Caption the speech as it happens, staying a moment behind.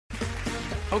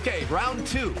Okay, round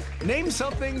two. Name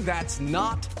something that's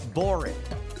not boring.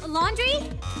 A laundry?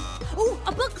 Ooh,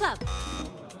 a book club.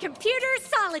 Computer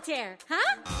solitaire,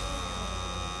 huh?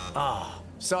 Ah,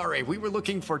 sorry, we were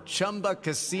looking for Chumba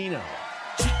Casino.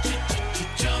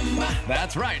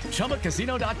 That's right,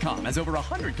 ChumbaCasino.com has over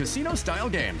 100 casino-style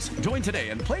games. Join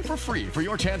today and play for free for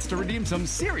your chance to redeem some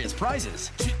serious prizes.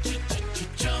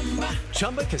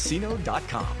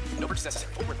 ChumbaCasino.com. No purchase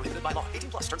necessary. Void where prohibited by law.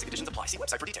 18 plus. Terms and conditions apply. See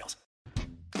website for details.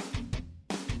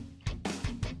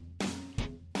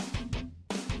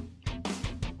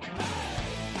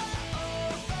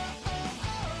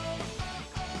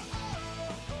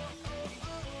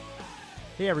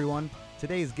 Hey everyone,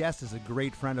 today's guest is a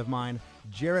great friend of mine,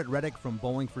 Jaret Reddick from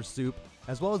Bowling for Soup,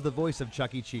 as well as the voice of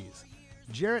Chuck E. Cheese.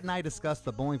 Jaret and I discussed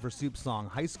the Bowling for Soup song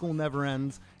High School Never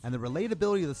Ends and the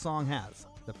relatability the song has,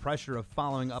 the pressure of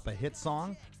following up a hit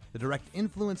song, the direct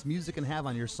influence music can have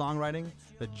on your songwriting,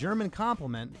 the German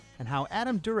compliment, and how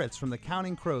Adam Duritz from the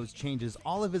Counting Crows changes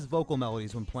all of his vocal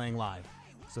melodies when playing live.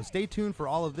 So stay tuned for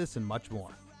all of this and much more.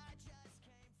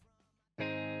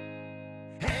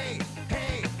 Hey,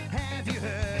 have you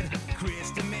heard?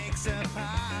 Krista makes a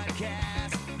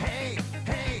podcast. Hey,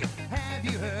 have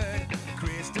you heard?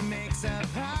 Krista makes a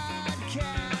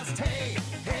podcast.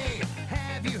 Hey,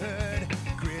 have you heard?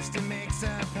 Krista makes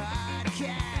a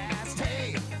podcast.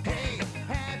 Hey,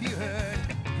 have you heard?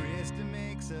 Krista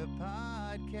makes a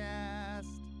podcast.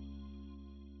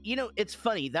 You know, it's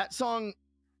funny. That song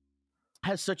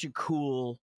has such a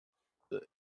cool,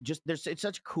 it's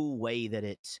such a cool way that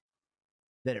it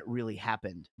really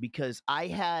happened, because I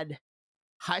had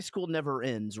High School Never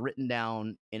Ends written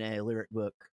down in a lyric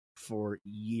book for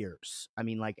years. I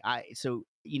mean,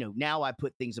 now I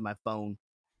put things in my phone,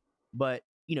 but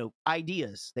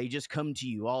ideas, they just come to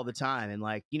you all the time. And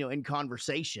in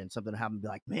conversation, something happened, be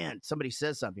like, man, somebody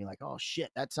says something like, oh shit,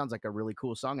 that sounds like a really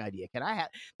cool song idea.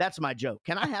 That's my joke.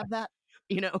 Can I have that?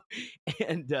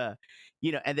 And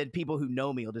then people who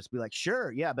know me will just be like,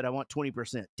 sure. Yeah. But I want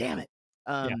 20%. Damn it.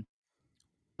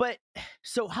 But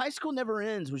so High School Never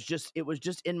Ends was just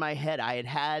in my head. I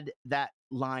had that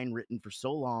line written for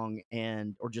so long,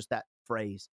 or just that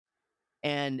phrase.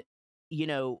 And,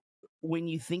 when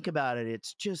you think about it,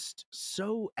 it's just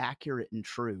so accurate and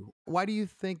true. Why do you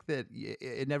think that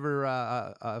it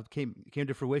never came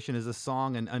to fruition as a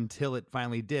song until it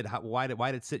finally did? Why did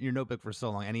it sit in your notebook for so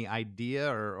long? Any idea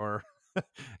or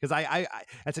because I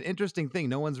that's an interesting thing.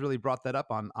 No one's really brought that up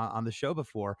on the show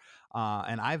before.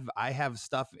 And I have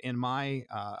stuff in my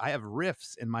I have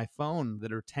riffs in my phone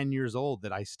that are 10 years old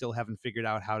that I still haven't figured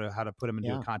out how to put them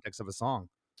into a context of a song.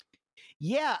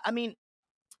 Yeah, I mean,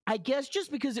 I guess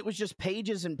just because it was just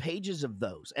pages and pages of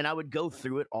those, and I would go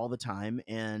through it all the time.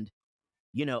 And,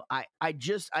 I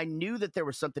knew that there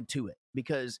was something to it,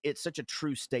 because it's such a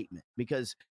true statement.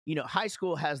 Because, high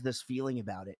school has this feeling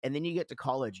about it. And then you get to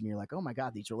college and you're like, oh my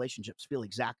God, these relationships feel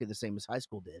exactly the same as high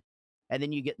school did. And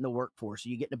then you get in the workforce, or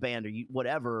you get in a band, or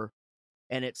whatever.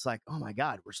 And it's like, oh my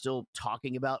God, we're still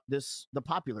talking about the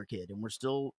popular kid, and we're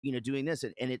still, doing this.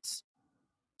 And it's,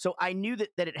 so I knew that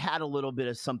it had a little bit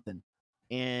of something.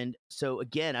 And so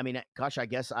again, I mean, gosh, I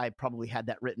guess I probably had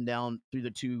that written down through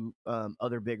the two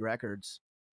other big records.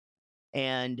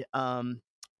 And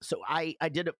so I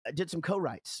did some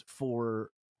co-writes for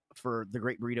the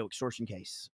Great Burrito Extortion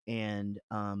Case. And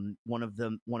one of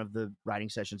the writing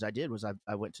sessions I did was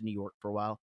I went to New York for a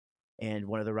while, and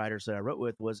one of the writers that I wrote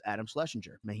with was Adam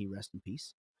Schlesinger. May he rest in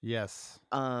peace. Yes.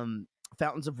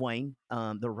 Fountains of Wayne,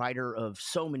 the writer of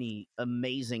so many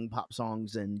amazing pop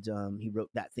songs, and he wrote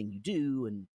That Thing You Do,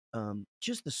 and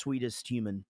just the sweetest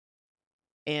human.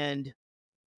 And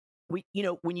we,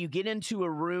 when you get into a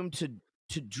room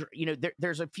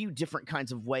there's a few different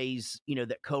kinds of ways,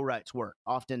 that co-writes work.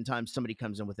 Oftentimes somebody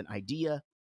comes in with an idea.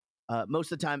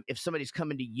 Most of the time, if somebody's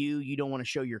coming to you, you don't want to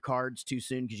show your cards too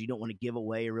soon, because you don't want to give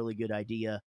away a really good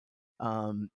idea.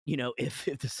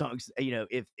 If the song's,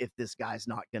 if this guy's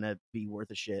not going to be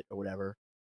worth a shit or whatever.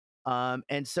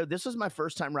 And so this was my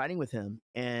first time writing with him,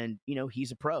 and,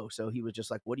 he's a pro. So he was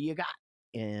just like, what do you got?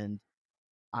 And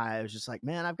I was just like,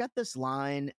 man, I've got this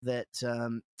line that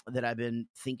I've been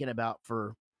thinking about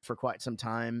for quite some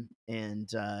time. And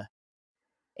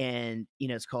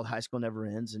it's called High School Never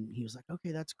Ends. And he was like,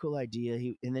 okay, that's a cool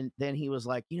idea. And then he was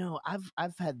like,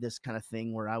 I've had this kind of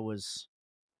thing where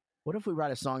what if we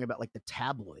write a song about like the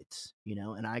tabloids,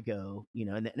 and I go,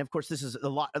 and of course this is a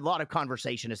lot of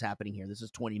conversation is happening here. This is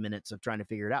 20 minutes of trying to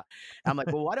figure it out. And I'm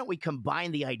like, well, why don't we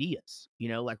combine the ideas?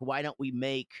 Why don't we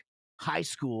make high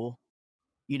school,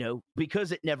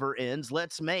 because it never ends.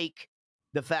 Let's make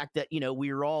the fact that,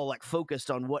 we're all like focused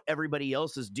on what everybody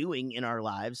else is doing in our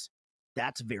lives.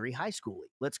 that's very high schooly.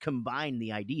 Let's combine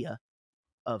the idea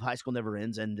of High School Never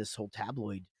Ends and this whole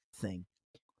tabloid thing.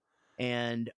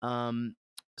 And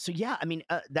so yeah, I mean,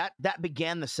 that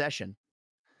began the session.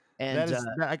 And That is,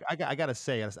 I gotta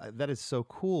say, that is so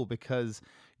cool because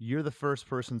you're the first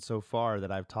person so far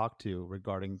that I've talked to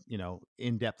regarding,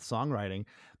 in-depth songwriting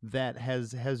that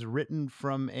has written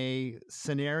from a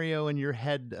scenario in your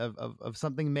head of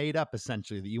something made up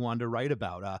essentially that you wanted to write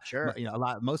about. sure,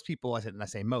 most people, I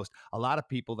say most, a lot of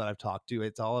people that I've talked to,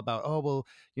 it's all about, oh well,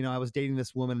 I was dating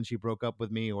this woman and she broke up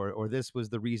with me, or this was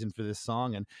the reason for this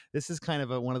song, and this is kind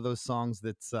of one of those songs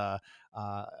that's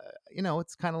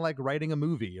it's kind of like writing a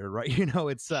movie, or right,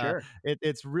 sure.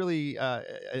 it's really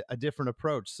a different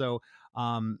approach. So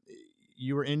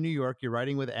you were in New York, you're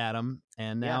writing with Adam,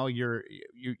 and Yeah. now you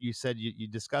said you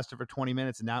discussed it for 20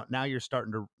 minutes, and now you're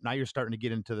starting to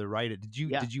get into the write it.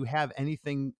 Did you have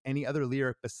any other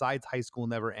lyric besides High School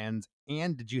Never Ends,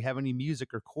 and did you have any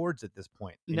music or chords at this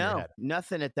point in your No, head?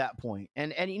 nothing at that point.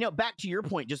 And back to your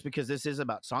point, just because this is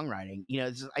about songwriting,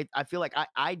 I feel like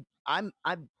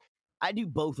I do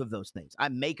both of those things. I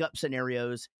make up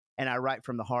scenarios and I write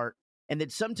from the heart. And then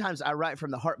sometimes I write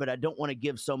from the heart, but I don't want to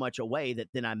give so much away that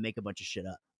then I make a bunch of shit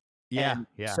up. Yeah, And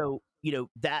yeah. so,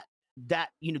 that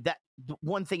the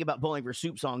one thing about Bowling for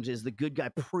Soup songs is the good guy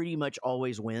pretty much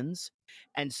always wins.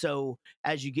 And so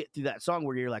as you get through that song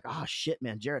where you're like, oh shit,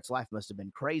 man, Jaret's life must have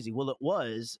been crazy. Well, it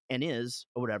was and is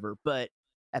or whatever. But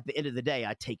at the end of the day,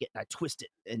 I take it and I twist it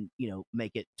and,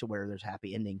 make it to where there's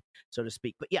happy ending, so to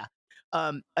speak. But yeah,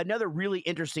 another really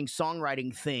interesting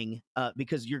songwriting thing,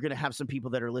 because you're going to have some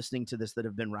people that are listening to this that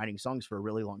have been writing songs for a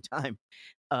really long time,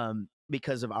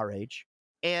 because of our age.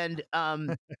 And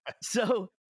so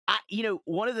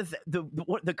one of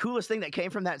the coolest thing that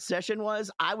came from that session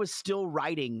was I was still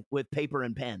writing with paper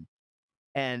and pen,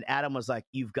 and Adam was like,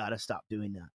 "You've got to stop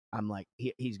doing that." I'm like,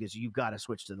 he goes, "You've got to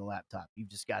switch to the laptop. You've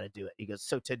just got to do it." He goes,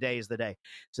 "So today is the day."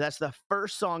 So that's the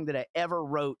first song that I ever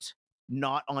wrote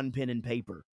not on pen and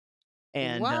paper.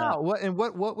 And wow,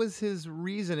 what was his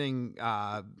reasoning?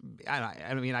 I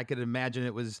mean, I could imagine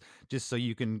it was just so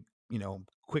you can,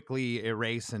 quickly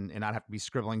erase and not have to be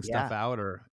scribbling yeah, stuff out,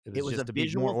 or it it was was a just to be more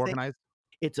visual thing. organized.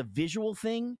 It's a visual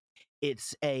thing.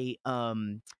 It's a I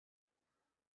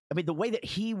mean, the way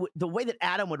that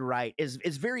Adam would write is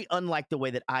very unlike the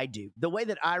way that I do. The way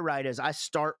that I write is I'll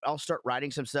start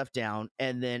writing some stuff down,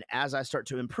 and then as I start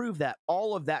to improve that,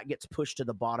 all of that gets pushed to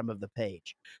the bottom of the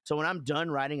page. So when I'm done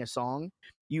writing a song,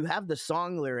 you have the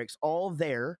song lyrics all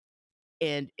there,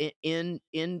 and in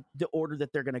the order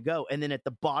that they're going to go, and then at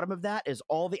the bottom of that is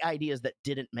all the ideas that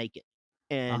didn't make it,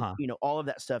 and Uh-huh. all of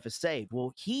that stuff is saved.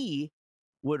 Well, he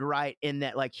would write in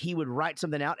that, like, he would write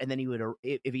something out, and then he would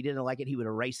if he didn't like it, he would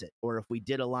erase it, or if we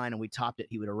did a line and we topped it,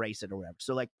 he would erase it or whatever.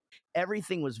 So like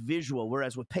everything was visual,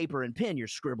 whereas with paper and pen you're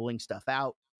scribbling stuff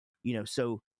out,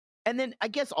 so. And then I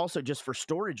guess also just for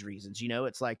storage reasons,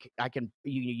 it's like I can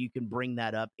you can bring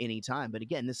that up anytime. But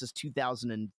again, this is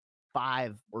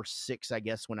 2005 or 6, I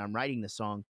guess, when I'm writing this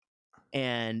song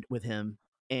and with him.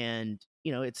 And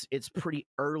it's pretty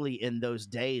early in those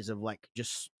days of like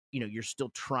just you're still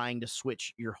trying to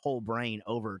switch your whole brain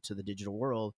over to the digital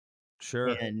world. Sure.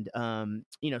 And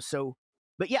so,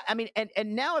 but yeah, I mean,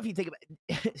 and now if you think about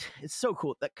it, it's so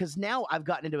cool because now I've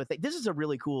gotten into a thing. This is a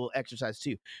really cool exercise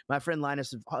too. My friend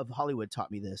Linus of Hollywood taught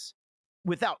me this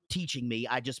without teaching me.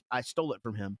 I stole it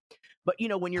from him. But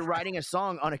when you're writing a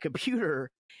song on a computer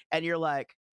and you're like,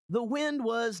 the wind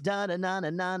was da na na na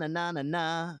na na na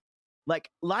na, like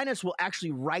Linus will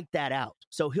actually write that out.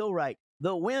 So he'll write,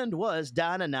 the wind was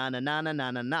da na na na na na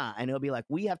na na na, and he'll be like,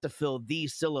 we have to fill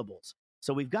these syllables.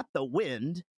 So we've got the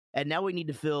wind, and now we need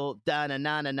to fill da na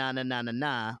na na na na na na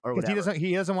na, or Because whatever.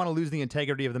 he doesn't want to lose the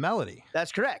integrity of the melody.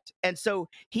 That's correct. And so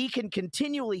he can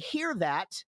continually hear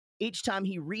that each time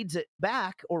he reads it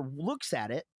back or looks at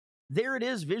it. There it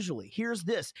is visually. Here's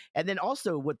this. And then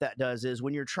also what that does is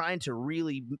when you're trying to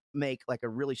really make like a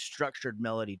really structured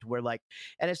melody to where like,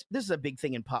 and this is a big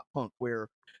thing in pop punk where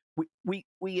we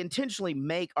intentionally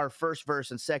make our first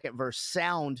verse and second verse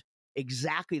sound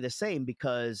exactly the same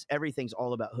because everything's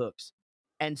all about hooks.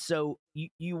 And so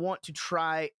you want to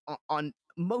try on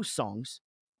most songs,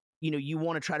 you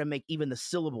want to try to make even the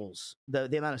syllables, the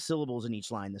amount of syllables in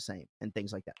each line the same and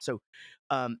things like that. So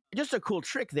just a cool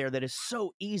trick there that is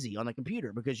so easy on the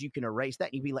computer because you can erase that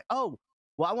and you'd be like, oh,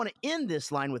 well, I want to end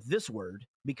this line with this word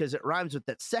because it rhymes with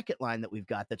that second line that we've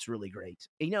got that's really great.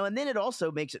 And then it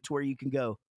also makes it to where you can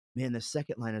go, man, the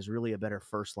second line is really a better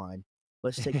first line.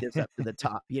 Let's take this up to the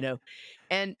top,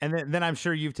 And then I'm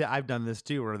sure I've done this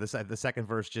too, where the second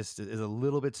verse just is a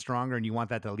little bit stronger, and you want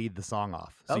that to lead the song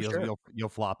off, so Oh, sure. you'll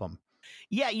flop them.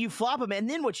 Yeah, you flop them, and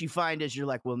then what you find is you're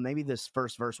like, well, maybe this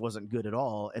first verse wasn't good at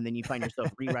all, and then you find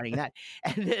yourself rewriting that,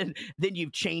 and then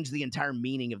you've changed the entire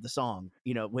meaning of the song,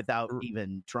 without R-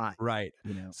 even trying. Right.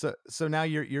 So now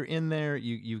you're in there.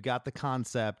 You've got the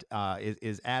concept.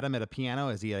 Is Adam at a piano?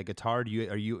 Is he at a guitar? Do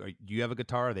you have a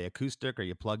guitar? Are they acoustic? Are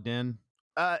you plugged in?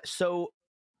 So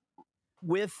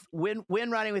with when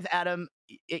writing with Adam,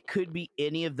 it could be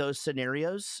any of those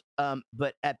scenarios.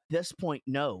 But at this point,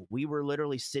 no, we were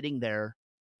literally sitting there.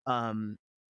 And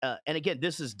again,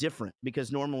 this is different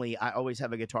because normally I always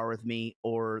have a guitar with me,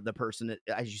 or the person that,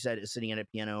 as you said, is sitting at a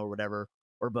piano or whatever,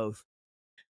 or both.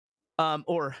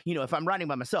 Or if I'm writing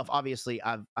by myself, obviously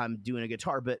I'm doing a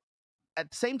guitar, but at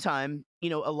the same time, a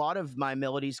lot of my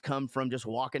melodies come from just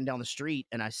walking down the street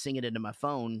and I sing it into my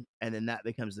phone, and then that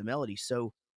becomes the melody.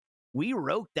 So we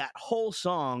wrote that whole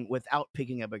song without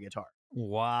picking up a guitar.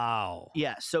 Wow.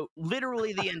 Yeah, so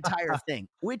literally the entire thing,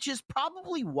 which is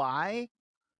probably why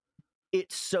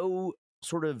it's so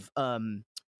sort of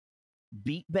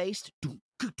beat based.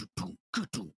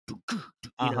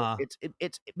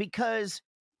 It's because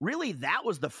really that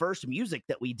was the first music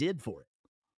that we did for it.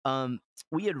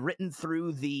 We had written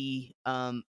through the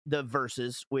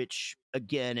verses, which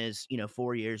again is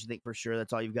 4 years. I think for sure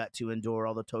that's all you've got to endure.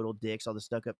 All the total dicks, all the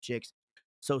stuck up chicks,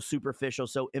 so superficial,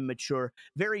 so immature,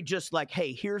 very just like,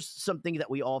 hey, here's something that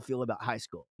we all feel about high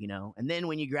school, And then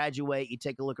when you graduate, you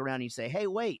take a look around and you say, hey,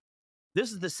 wait,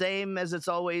 this is the same as it's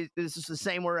always. This is the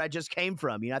same where I just came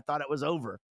from. I thought it was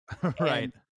over.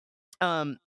 Right.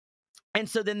 And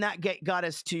so then that got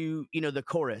us to, the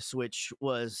chorus, which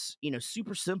was,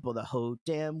 super simple. The whole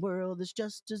damn world is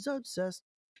just as obsessed.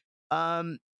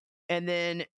 And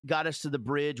then got us to the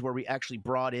bridge where we actually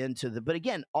brought into but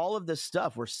again, all of this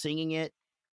stuff, we're singing it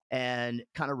and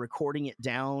kind of recording it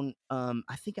down.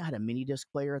 I think I had a mini disc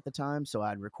player at the time, so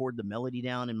I'd record the melody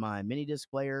down in my mini disc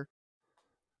player.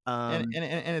 And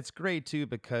it's great too,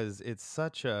 because it's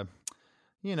such a,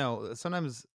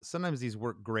 sometimes these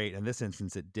work great. In this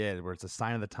instance, it did, where it's a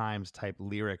sign of the times type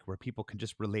lyric where people can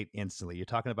just relate instantly. You're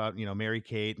talking about, Mary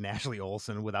Kate and Ashley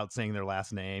Olsen without saying their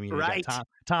last name. You Right. got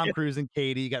Tom Cruise and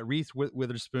Katie. You got Reese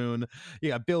Witherspoon. You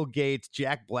got Bill Gates,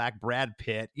 Jack Black, Brad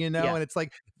Pitt. Yeah. And it's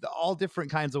like all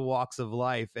different kinds of walks of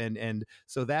life, and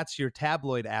so that's your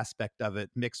tabloid aspect of it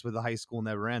mixed with the high school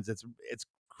never ends. It's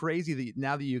crazy that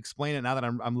now that you explain it, now that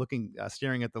I'm looking,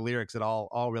 staring at the lyrics, it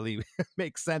all really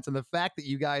makes sense. And the fact that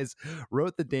you guys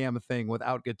wrote the damn thing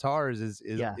without guitars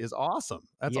is awesome.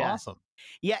 That's awesome.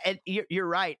 Yeah, and you're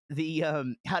right. The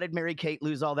how did Mary Kate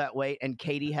lose all that weight? And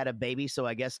Katie had a baby, so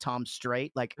I guess Tom's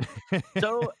straight. Like,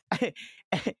 so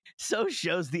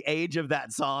shows the age of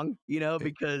that song,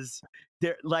 because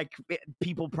they're like,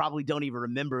 people probably don't even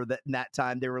remember that in that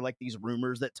time there were like these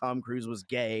rumors that Tom Cruise was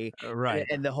gay, right?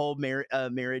 And the whole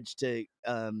marriage to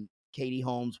Katie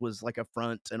Holmes was like a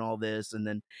front and all this, and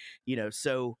then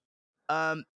so.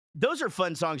 Those are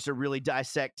fun songs to really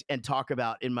dissect and talk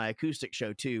about in my acoustic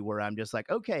show too, where I'm just like,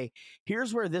 okay,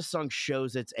 here's where this song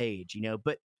shows its age,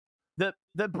 But the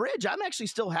bridge, I'm actually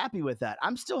still happy with that.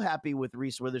 I'm still happy with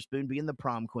Reese Witherspoon being the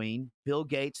prom queen, Bill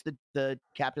Gates the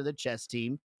captain of the chess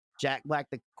team, Jack Black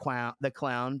the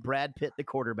clown, Brad Pitt the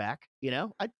quarterback. It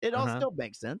all still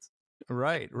makes sense.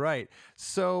 Right.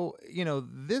 So,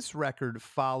 this record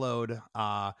followed,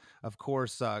 of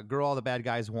course, Girl All the Bad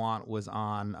Guys Want was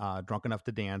on Drunk Enough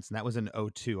to Dance, and that was in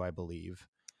 2002, I believe.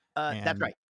 That's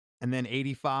right. And then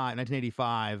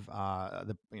 1985,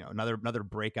 another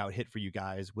breakout hit for you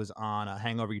guys was on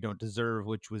Hangover You Don't Deserve,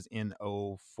 which was in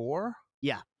 2004.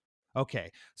 Yeah. Okay.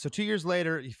 So 2 years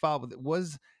later, you followed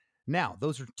with Now,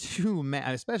 those are two,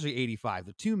 especially 85,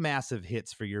 the two massive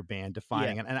hits for your band,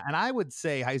 defining it. And I would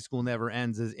say High School Never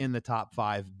Ends is in the top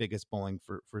 5 biggest Bowling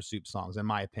for Soup songs, in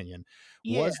my opinion.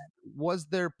 Yeah. Was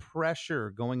there pressure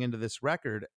going into this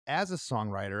record as a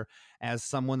songwriter, as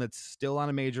someone that's still on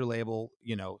a major label,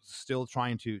 still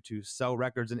trying to sell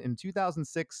records? And in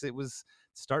 2006, it was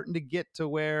starting to get to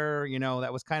where,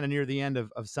 that was kind of near the end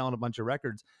of selling a bunch of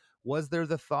records. Was there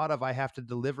the thought of, I have to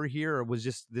deliver here, or was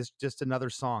this just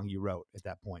another song you wrote at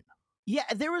that point? Yeah,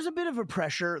 there was a bit of a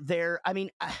pressure there. I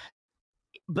mean,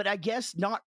 but I guess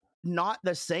not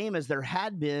the same as there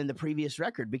had been the previous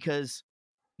record, because,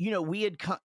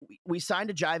 we signed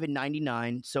to Jive in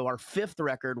 99. So our 5th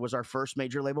record was our first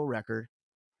major label record.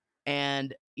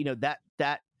 And,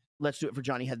 that Let's Do It for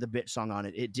Johnny had the bitch song on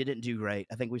it. It didn't do great.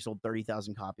 I think we sold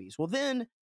 30,000 copies. Well, then,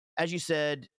 as you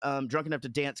said, Drunk Enough to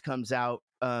Dance comes out,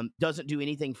 doesn't do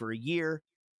anything for a year.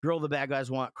 Girl the Bad Guys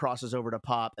Want crosses over to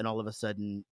pop, and all of a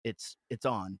sudden it's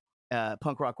on.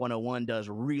 Punk Rock 101 does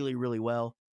really, really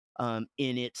well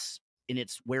in its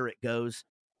Where It Goes.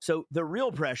 So the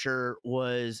real pressure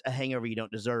was A Hangover You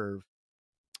Don't Deserve.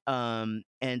 And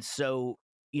so,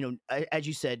 as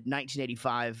you said,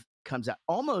 1985 comes out.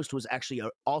 Almost was actually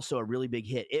also a really big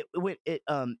hit. It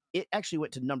actually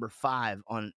went to number 5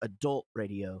 on adult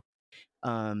radio.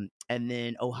 And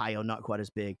then Ohio, not quite as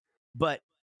big. But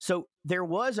so there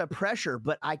was a pressure,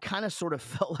 but I kind of sort of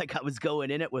felt like I was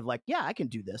going in it with like, yeah, I can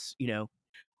do this,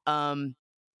 and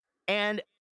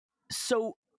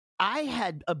so I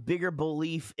had a bigger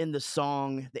belief in the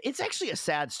song. It's actually a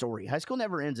sad story. High School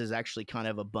Never Ends is actually kind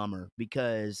of a bummer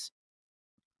because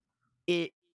it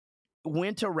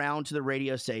went around to the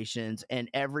radio stations and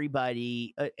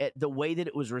everybody, the way that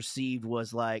it was received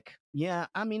was like, yeah,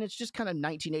 I mean, it's just kind of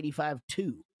 1985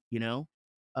 too, the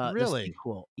Really?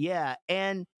 sequel. Yeah.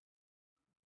 And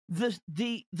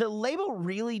the label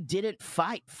really didn't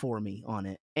fight for me on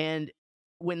it. And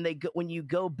when you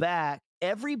go back,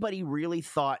 everybody really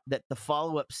thought that the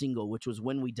follow-up single, which was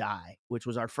When We Die, which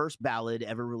was our first ballad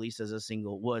ever released as a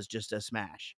single, was just a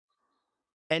smash.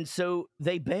 And so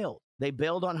they bailed. They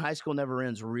bailed on High School Never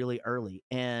Ends really early.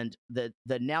 And the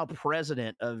now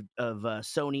president of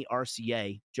Sony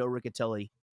RCA, Joe Riccatelli,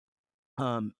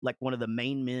 like one of the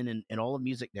main men in all of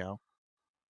music now,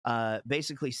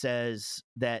 basically says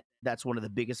that that's one of the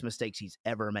biggest mistakes he's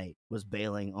ever made, was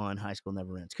bailing on High School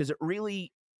Never Ends, because it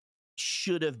really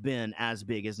should have been as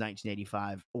big as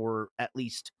 1985, or at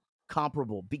least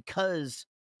comparable, because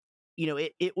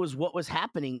it was what was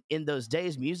happening in those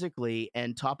days musically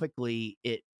and topically.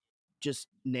 It just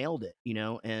nailed it,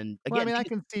 and Well, I again, mean,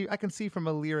 I can see from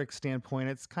a lyric standpoint,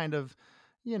 it's kind of,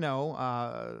 I don't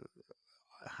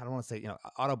want to say,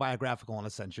 autobiographical in a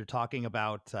sense. You're talking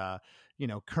about,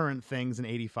 current things in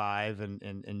 85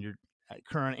 and you're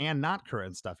current and not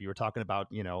current stuff. You were talking about,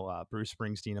 Bruce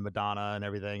Springsteen and Madonna and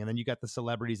everything. And then you got the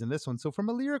celebrities in this one. So from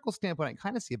a lyrical standpoint, I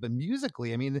kind of see it, but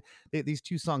musically, I mean, these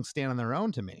two songs stand on their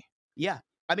own to me. yeah,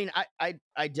 I mean,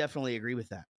 I definitely agree with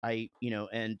that.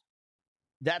 And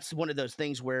that's one of those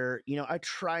things where, I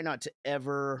try not to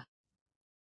ever,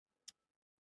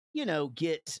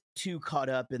 get too caught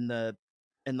up in the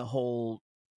whole,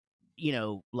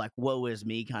 like woe is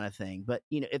me kind of thing. But,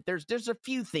 if there's a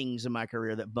few things in my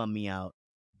career that bum me out,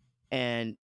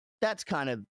 and that's kind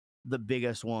of the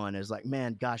biggest one, is like,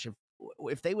 man, gosh,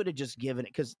 if they would have just given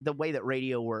it, because the way that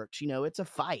radio works, it's a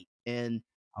fight. And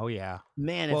Oh yeah.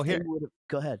 man, Well, if they here, would have,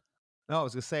 go ahead. no, I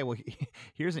was gonna say, well,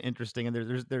 here's an interesting, and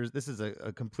there's this is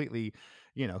a completely,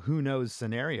 who knows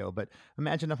scenario. But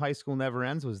imagine if High School Never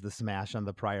Ends was the smash on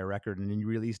the prior record, and then you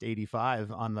released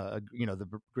 85 on the,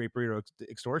 the Great Burrito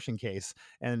extortion case,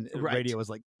 and Right.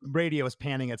 radio was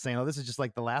panning it, saying, "Oh, this is just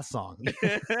like the last song."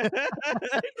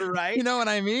 Right. You know what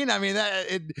I mean? I mean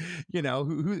that it,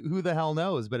 who the hell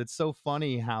knows? But it's so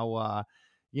funny how,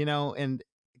 and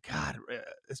God,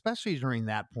 especially during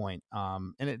that point,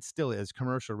 and it still is.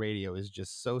 Commercial radio is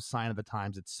just so sign of the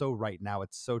times. It's so right now.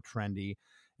 It's so trendy,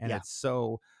 and Yeah. it's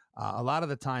so. A lot of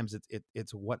the times,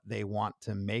 it's what they want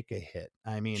to make a hit.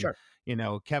 I mean, Sure.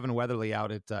 Kevin Weatherly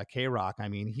out at K Rock. I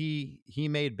mean, he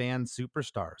made bands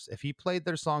superstars. If he played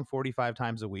their song 45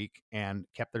 times a week and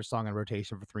kept their song in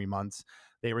rotation for 3 months,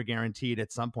 they were guaranteed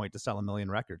at some point to sell 1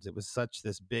 million records. It was such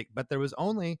this big, but there was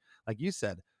only, like you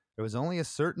said, there was only a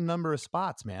certain number of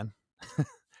spots, man.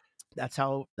 That's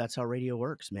how radio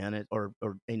works, man.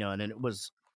 And it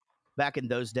was back in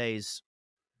those days,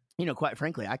 quite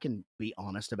frankly, I can be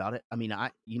honest about it. I mean,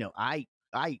 I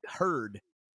heard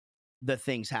the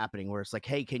things happening where it's like,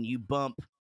 hey, can you bump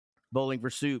Bowling for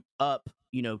Soup up,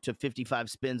 to 55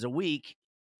 spins a week,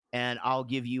 and I'll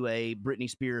give you a Britney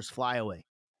Spears flyaway.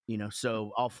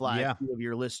 So I'll fly Yeah. a few of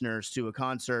your listeners to a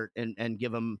concert and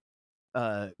give them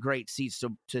great seats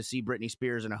to see Britney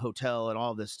Spears in a hotel and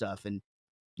all this stuff. And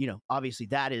obviously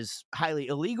that is highly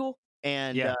illegal.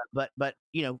 And Yeah. but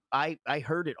I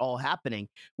heard it all happening.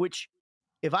 Which,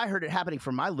 if I heard it happening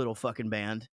from my little fucking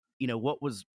band, what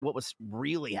was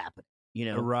really happening?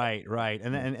 Right, right.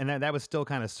 And that was still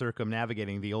kind of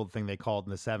circumnavigating the old thing they called in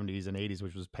the 70s and 80s,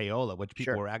 which was payola, which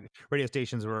people Sure. were, radio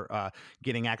stations were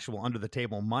getting actual under the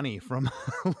table money from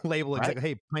label Right. exec.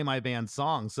 Hey, play my band's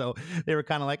song. So they were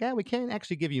kind of like, we can't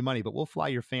actually give you money, but we'll fly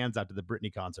your fans out to the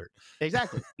Britney concert.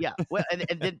 Exactly. Yeah. Well,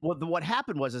 and then what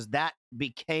happened was that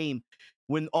became,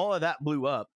 when all of that blew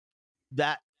up,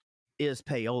 that is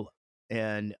payola.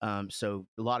 And so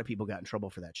a lot of people got in trouble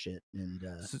for that shit. And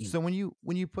So when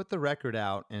you put the record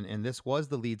out, and this was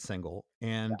the lead single,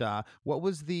 and what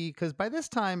was because by this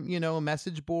time,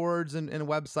 message boards and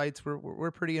websites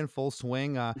were pretty in full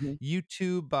swing. Mhm.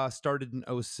 YouTube started in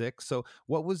 06. So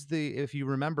what was if you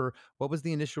remember, what was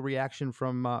the initial reaction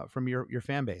from your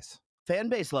fan base? Fan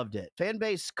base loved it. Fan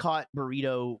base caught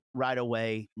Burrito right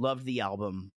away. Loved the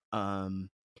album. I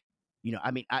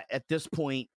mean, at this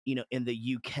point, in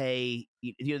the UK,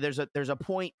 there's a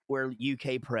point where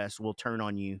UK press will turn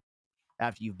on you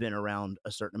after you've been around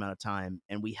a certain amount of time,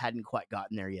 and we hadn't quite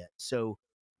gotten there yet. So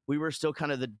we were still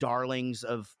kind of the darlings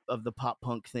of the pop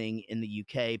punk thing in the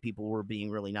UK. People were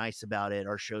being really nice about it.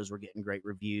 Our shows were getting great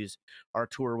reviews. Our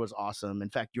tour was awesome. In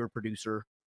fact, your producer,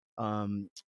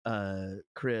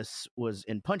 Chris, was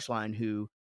in Punchline, who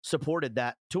supported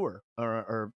that tour,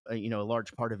 or a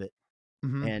large part of it.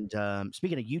 Mm-hmm. And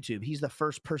speaking of YouTube, he's the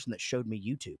first person that showed me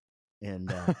YouTube.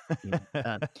 And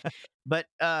but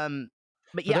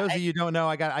For yeah, those of you who don't know,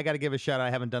 I got to give a shout out.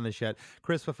 I haven't done this yet.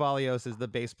 Chris Fafalios is the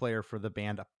bass player for the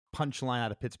band Punchline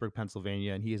out of Pittsburgh,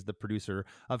 Pennsylvania, and he is the producer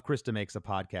of Krista Makes a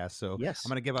Podcast. So yes, I'm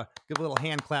going to give a little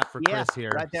hand clap for Chris here.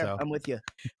 Right there, so. I'm with you.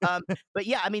 But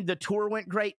yeah, I mean, the tour went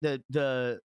great.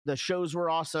 The shows were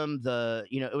awesome.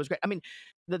 It was great. I mean,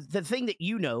 the thing that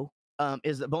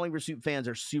is that Bowling for Soup fans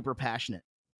are super passionate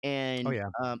and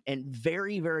and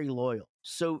very, very loyal.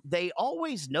 So they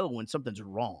always know when something's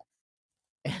wrong.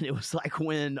 And it was like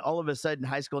when all of a sudden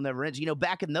High School Never Ends,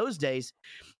 back in those days,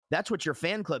 that's what your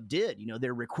fan club did.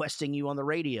 They're requesting you on the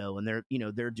radio and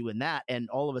they're doing that. And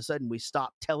all of a sudden we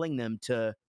stopped telling them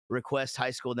to request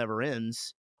High School Never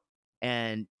Ends.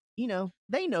 And,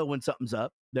 they know when something's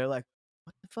up. They're like,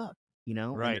 what the fuck?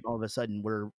 Right. And then all of a sudden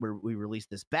we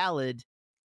released this ballad.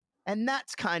 And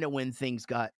that's kind of when things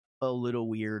got a little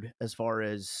weird as far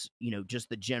as, just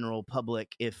the general public.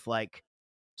 If like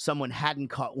someone hadn't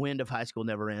caught wind of High School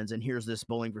Never Ends, and here's this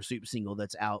Bowling for Soup single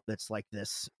that's out, that's like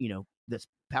this, this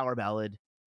power ballad,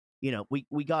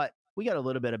 we got a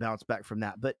little bit of bounce back from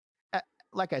that. But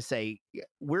like I say,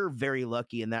 we're very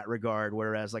lucky in that regard.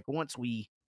 Whereas like once we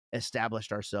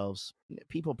established ourselves,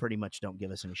 people pretty much don't give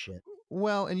us any shit.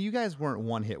 Well, and you guys weren't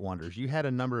one-hit wonders. You had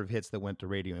a number of hits that went to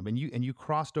radio, and you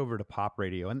crossed over to pop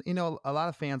radio. And a lot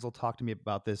of fans will talk to me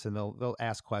about this, and they'll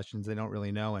ask questions they don't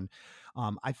really know. And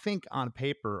I think on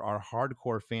paper, our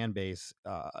hardcore fan base,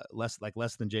 less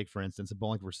than Jake, for instance, at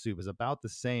Bowling for Soup, is about the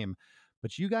same.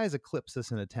 But you guys eclipsed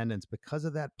us in attendance because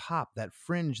of that pop, that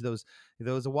fringe, those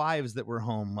wives that were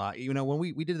home. When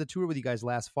we did the tour with you guys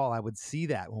last fall, I would see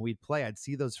that when we'd play, I'd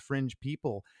see those fringe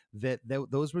people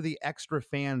those were the extra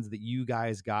fans that you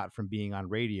guys got from being on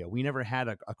radio. We never had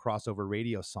a crossover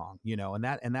radio song,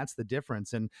 and that's the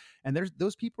difference. And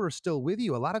those people are still with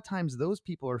you. A lot of times those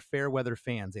people are fair weather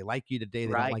fans. They like you today.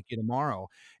 They don't like you tomorrow.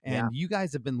 And you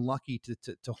guys have been lucky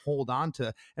to hold on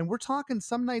to, and we're talking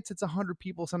some nights it's 100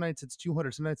 people, some nights it's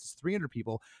 200, some nights it's 300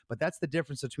 people. But that's the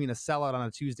difference between a sellout on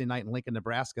a Tuesday night in Lincoln,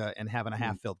 Nebraska and having a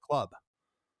half-filled club.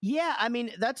 Yeah, I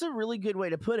mean, that's a really good way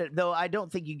to put it, though I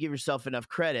don't think you give yourself enough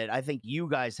credit. I think you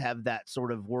guys have that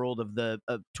sort of world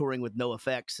of touring with No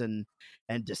Effects and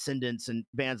Descendants and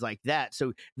bands like that.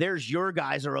 So there's your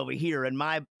guys are over here and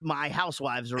my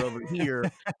housewives are over here,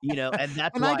 and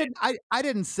that's and why I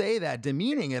didn't say that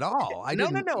demeaning at all. I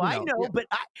no, didn't, I know, but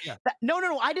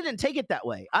no, I didn't take it that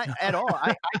way at all.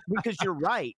 I because you're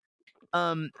right.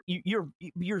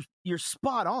 You're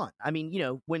spot on. I mean,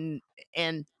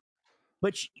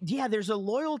 But yeah, there's a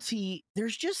loyalty.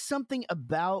 There's just something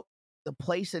about the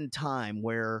place and time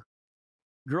where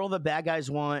Girl the Bad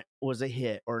Guys Want was a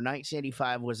hit, or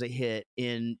 1985 was a hit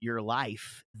in your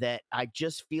life, that I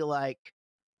just feel like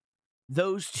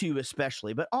those two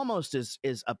especially, but almost is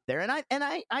up there. And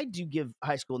I do give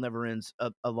High School Never Ends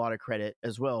a lot of credit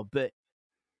as well. But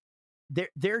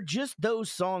they're just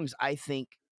those songs, I think,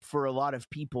 for a lot of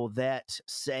people that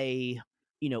say,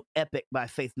 Epic by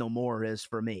Faith No More is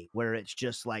for me, where it's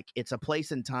just like, it's a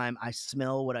place and time. I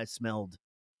smell what I smelled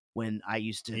when I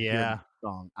used to hear the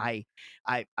song. I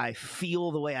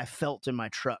feel the way I felt in my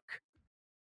truck.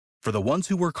 For the ones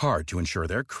who work hard to ensure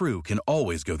their crew can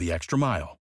always go the extra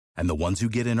mile, and the ones who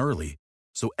get in early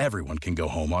so everyone can go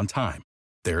home on time,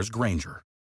 there's Grainger,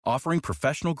 offering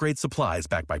professional-grade supplies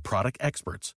backed by product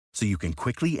experts so you can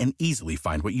quickly and easily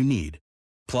find what you need.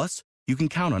 Plus, you can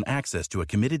count on access to a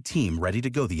committed team ready to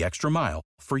go the extra mile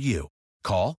for you.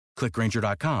 Call, click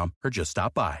Grainger.com, or just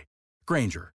stop by.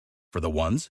 Grainger, for the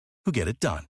ones who get it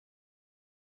done.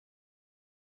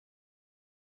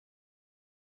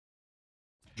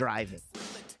 Driving.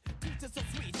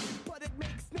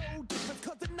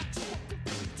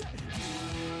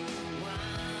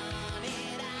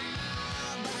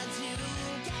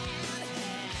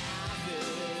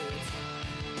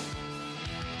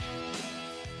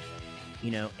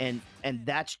 And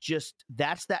that's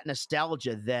that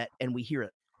nostalgia and we hear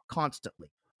it constantly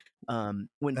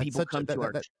when people come to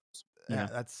our shows.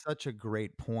 That's such a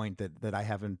great point that I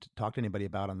haven't talked to anybody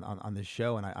about on this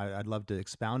show, and I'd love to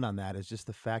expound on that. Is just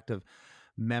the fact of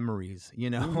memories. I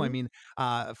Mhm. mean,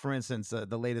 for instance,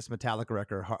 the latest Metallica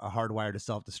record, Hardwired to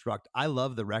Self-Destruct. I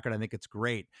love the record. I think it's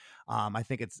great. I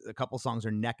think it's a couple songs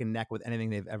are neck and neck with anything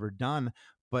they've ever done.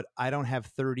 But I don't have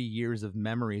 30 years of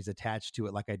memories attached to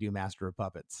it like I do Master of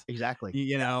Puppets.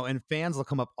 Exactly. And fans will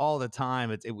come up all the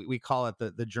time. We call it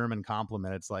the German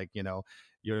compliment. It's like,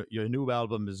 your new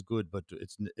album is good, but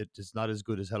it is not as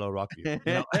good as Hello Rockview.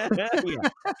 Yeah.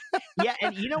 Yeah,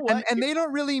 and you know and what? and they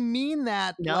don't really mean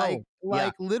that No.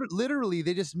 Yeah. literally.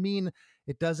 They just mean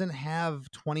it doesn't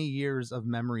have 20 years of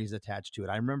memories attached to it.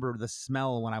 I remember the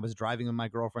smell when I was driving in my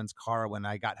girlfriend's car when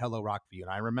I got Hello Rockview, and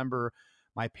I remember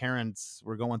my parents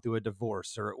were going through a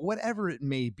divorce or whatever it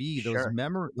may be. Sure.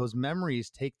 Those memories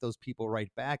take those people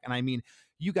right back. And I mean,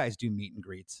 you guys do meet and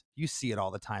greets. You see it all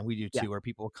the time. We do Yeah. too, where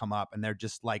people come up and they're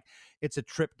just like, it's a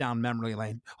trip down memory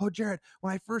lane. Oh, Jared,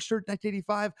 when I first heard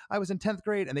 1985, I was in 10th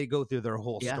grade, and they go through their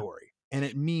whole Yeah. story. And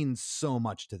it means so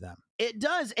much to them. It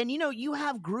does. And you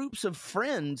have groups of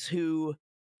friends who,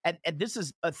 and this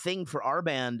is a thing for our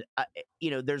band,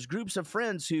 there's groups of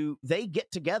friends who they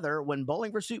get together when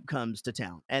Bowling for Soup comes to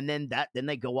town, and then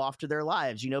they go off to their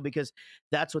lives, because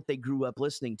that's what they grew up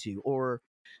listening to. Or,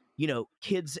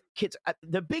 kids,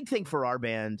 the big thing for our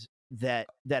band that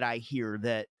I hear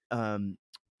that,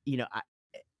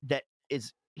 that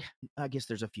is, I guess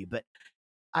there's a few, but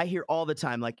I hear all the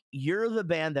time, like, you're the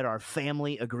band that our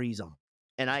family agrees on.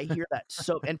 And I hear that.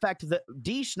 So, in fact,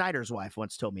 Dee Snider's wife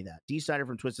once told me that. Dee Snider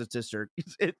from Twisted Sister,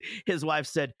 his wife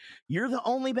said, "You're the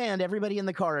only band everybody in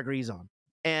the car agrees on."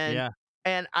 And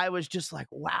I was just like,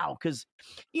 wow, because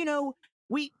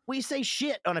we say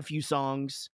shit on a few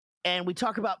songs, and we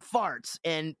talk about farts,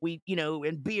 and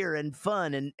and beer and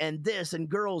fun and this and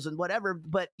girls and whatever.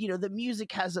 But the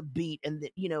music has a beat, and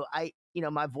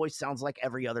my voice sounds like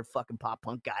every other fucking pop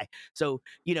punk guy. So,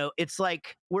 it's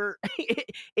like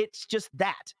it's just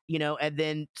that, and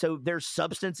then so there's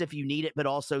substance if you need it, but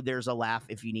also there's a laugh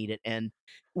if you need it. And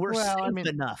we're safe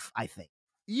enough, I think.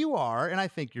 You are, and I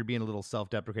think you're being a little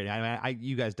self-deprecating. I mean,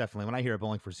 you guys definitely. When I hear a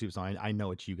Bowling for Soup song, I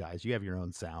know it's you guys. You have your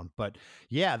own sound, but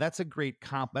yeah, that's a great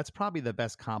comp. That's probably the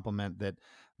best compliment that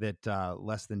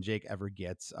Less Than Jake ever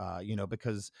gets.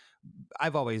 Because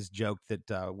I've always joked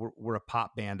that we're a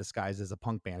pop band disguised as a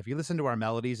punk band. If you listen to our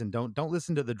melodies and don't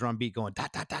listen to the drum beat going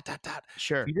dot dot dot dot dot.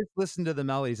 Sure. If you just listen to the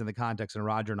melodies and the context and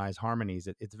Roger and I's harmonies,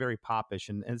 it's very popish,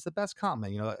 and it's the best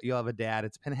compliment. You'll have a dad.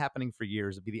 It's been happening for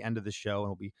years. It'll be the end of the show,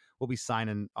 and we'll be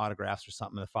signing autographs or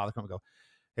something. And the father come and go,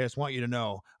 "Hey, I just want you to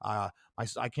know, I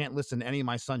can't listen to any of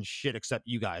my son's shit except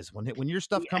you guys. When your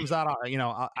stuff comes out,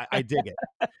 I dig it,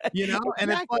 And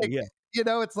it's like,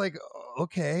 it's like,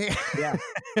 okay, yeah.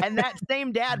 And that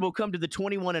same dad will come to the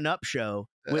 21 and up show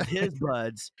with his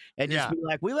buds and just be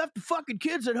like, "We left the fucking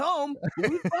kids at home.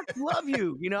 We fucking love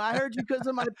you. I heard you because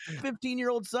of my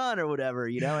 15-year-old son or whatever.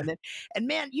 And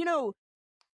man,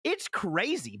 it's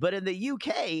crazy. But in the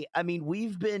UK, I mean,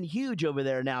 we've been huge over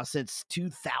there now since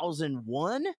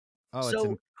 2001. Oh, so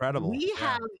it's incredible. We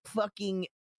have fucking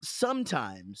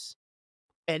sometimes,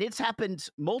 and it's happened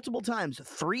multiple times,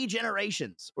 3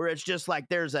 generations where it's just like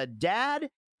there's a dad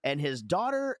and his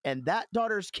daughter and that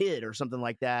daughter's kid or something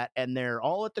like that. And they're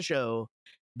all at the show.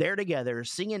 They're together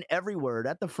singing every word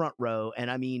at the front row. And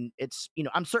I mean, it's,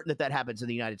 I'm certain that happens in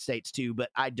the United States too,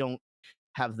 but I don't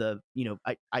have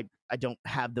I don't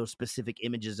have those specific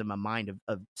images in my mind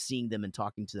of seeing them and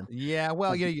talking to them. Yeah,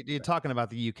 well, you're talking about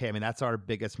the UK. I mean, that's our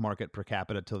biggest market per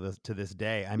capita to this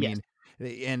day. I mean,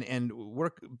 and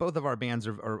both of our bands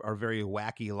are very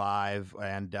wacky live,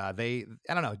 and I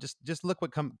don't know, just look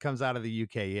what comes out of the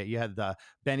UK. You had the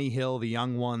Benny Hill, the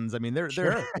Young Ones. I mean, their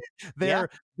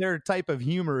type of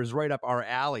humor is right up our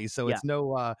alley. So it's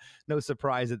no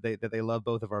surprise that they love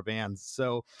both of our bands.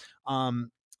 So,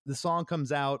 the song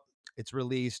comes out, it's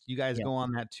released. You guys go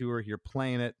on that tour. You're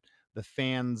playing it. The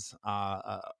fans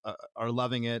are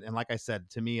loving it, and like I said,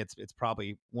 to me, it's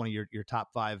probably one of your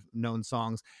top 5 known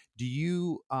songs. Do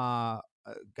you? God,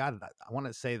 I want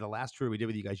to say the last tour we did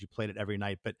with you guys, you played it every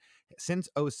night. But since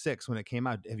 2006, when it came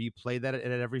out, have you played that at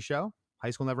every show? High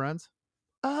School Never Ends.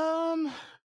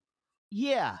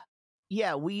 Yeah,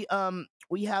 I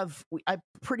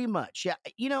pretty much,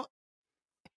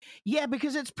 yeah,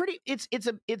 because it's pretty,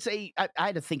 I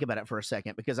had to think about it for a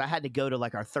second because I had to go to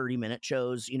like our 30-minute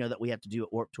shows, that we have to do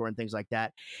at Warped Tour and things like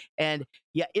that. And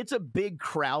yeah, it's a big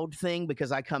crowd thing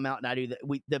because I come out and I do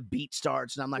the beat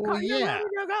starts and I'm like, go.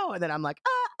 And then I'm like,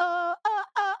 oh.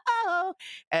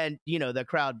 And the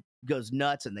crowd goes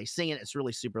nuts and they sing it. It's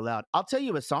really super loud. I'll tell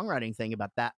you a songwriting thing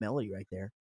about that melody right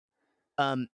there.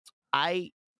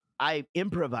 I I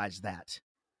improvised that,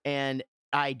 and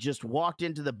I just walked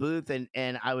into the booth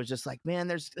and I was just like, man,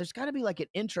 there's got to be like an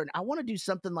intro. And I want to do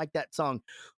something like that song.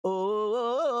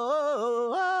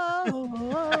 Oh,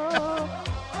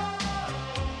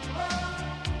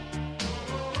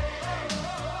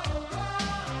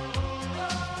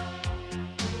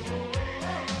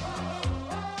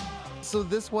 So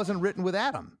this wasn't written with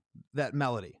Adam, that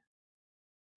melody.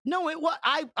 no, it was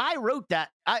I wrote that.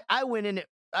 I went in it.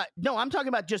 No, I'm talking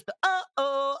about just the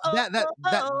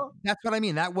That's what I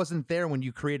mean. That wasn't there when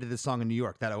you created this song in New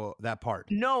York. That part.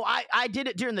 No, I did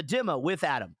it during the demo with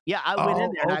Adam. Yeah, I went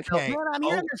in there and I go, man, I'm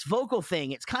hearing this vocal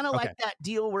thing. It's kind of like that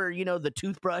deal where, the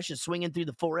toothbrush is swinging through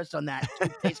the forest on that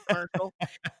toothpaste commercial.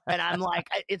 And I'm like,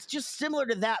 it's just similar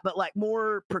to that, but like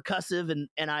more percussive.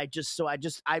 And I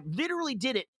literally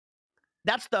did it.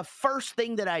 That's the first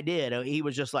thing that I did. He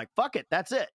was just like, fuck it.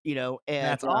 That's it. And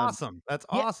that's awesome. That's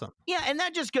awesome. Yeah. And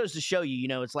that just goes to show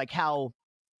you, it's like how,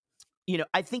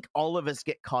 I think all of us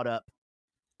get caught up.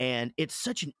 And it's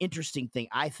such an interesting thing,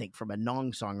 I think, from a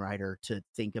non-songwriter to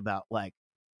think about like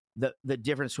the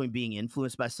difference between being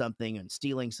influenced by something and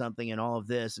stealing something and all of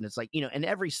this. And it's like, and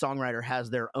every songwriter has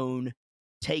their own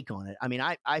take on it. I mean,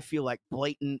 I feel like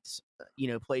blatant,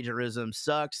 plagiarism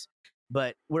sucks,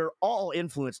 but we're all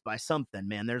influenced by something,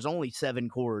 man. There's only 7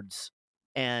 chords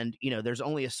and, there's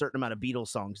only a certain amount of Beatles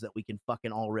songs that we can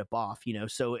fucking all rip off,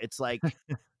 so it's like,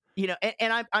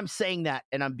 and I'm saying that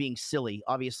and I'm being silly,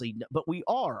 obviously, but we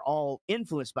are all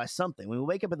influenced by something. When we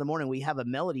wake up in the morning, we have a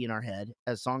melody in our head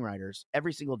as songwriters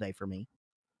every single day for me.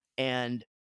 And,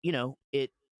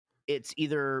 it's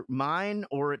either mine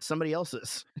or it's somebody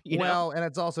else's. And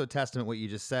it's also a testament what you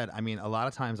just said. I mean, a lot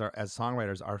of times as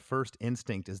songwriters, our first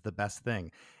instinct is the best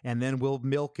thing, and then we'll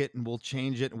milk it and we'll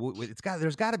change it. And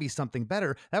there's got to be something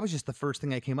better. That was just the first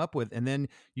thing I came up with, and then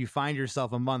you find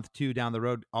yourself a month, 2 down the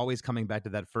road, always coming back to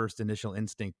that first initial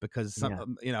instinct because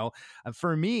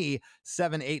for me,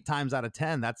 7, 8 times out of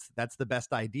 10, that's the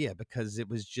best idea because it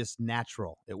was just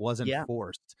natural. It wasn't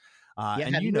forced.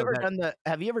 Have you ever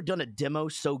done a demo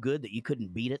so good that you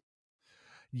couldn't beat it?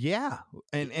 Yeah.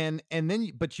 And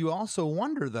then, but you also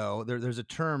wonder though, there's a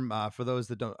term for those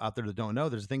that don't know,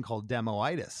 there's a thing called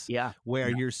demoitis. Yeah. Where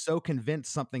you're so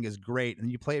convinced something is great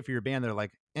and you play it for your band. They're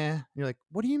like, You're like,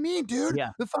 what do you mean, dude?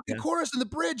 Yeah. The fucking chorus and the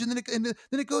bridge. And then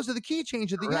it goes to the key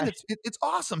change at the end. It's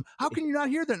awesome. How can you not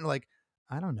hear that? And like,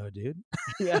 I don't know, dude.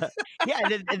 Yeah.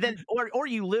 And then or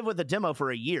you live with a demo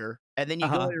for a year and then you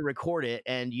go and record it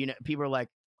and people are like,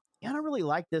 yeah, I don't really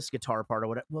like this guitar part or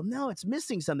whatever. Well, no, it's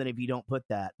missing something if you don't put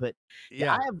that. But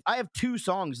yeah, I have 2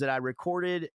 songs that I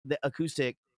recorded the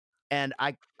acoustic and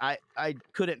I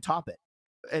couldn't top it.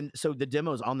 And so the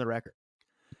demo's on the record.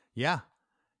 Yeah.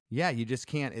 Yeah, you just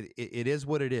can't. It is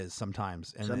what it is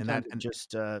sometimes. Sometimes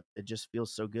it just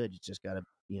feels so good. You just gotta,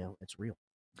 it's real.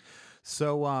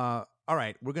 So all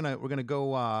right, we're gonna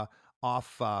go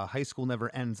off High School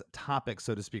Never Ends topic,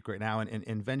 so to speak, right now,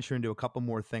 and venture into a couple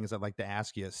more things I'd like to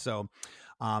ask you. So,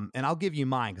 and I'll give you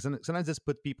mine because sometimes this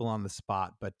puts people on the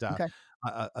spot. But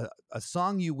a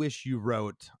song you wish you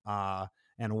wrote,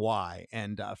 and why?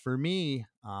 And for me,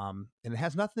 and it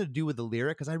has nothing to do with the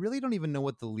lyric because I really don't even know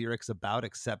what the lyric's about,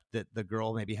 except that the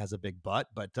girl maybe has a big butt.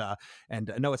 But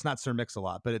and no, it's not Sir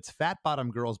Mix-a-Lot, but it's "Fat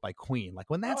Bottom Girls" by Queen. Like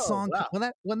when that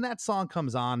when that song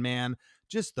comes on, man,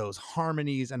 just those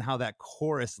harmonies and how that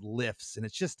chorus lifts, and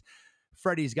it's just.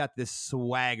 Freddie's got this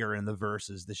swagger in the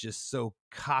verses that's just so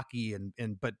cocky and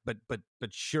but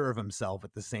sure of himself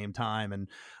at the same time, and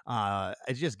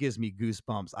it just gives me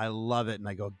goosebumps. I love it, and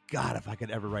I go, God, if I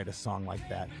could ever write a song like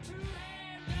that.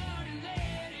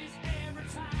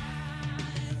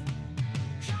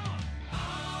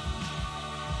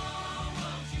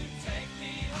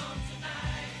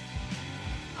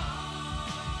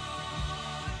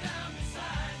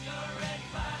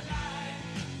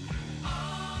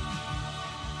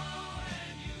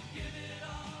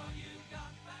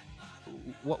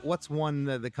 What's one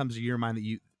that comes to your mind that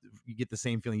you get the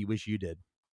same feeling you wish you did?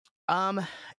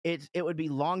 It would be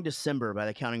 "Long December" by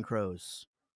the Counting Crows.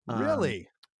 Really?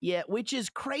 Yeah, which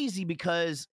is crazy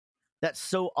because that's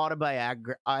so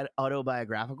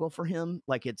autobiographical for him.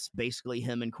 Like it's basically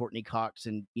him and Courtney Cox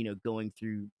and going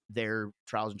through their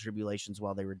trials and tribulations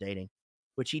while they were dating.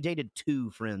 Which he dated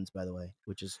 2 friends, by the way,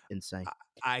 which is insane.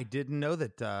 I didn't know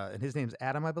that. And his name's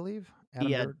Adam, I believe.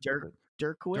 Adam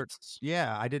Dirkowitz.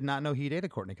 Yeah, I did not know he dated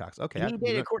Courtney Cox. Okay, he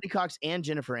dated Courtney Cox and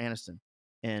Jennifer Aniston.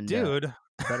 And dude,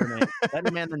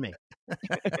 better man than me.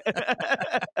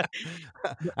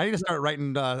 I need to start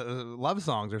writing love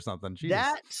songs or something. Jesus.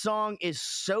 That song is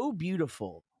so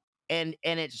beautiful, and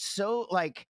it's so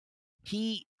like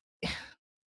he,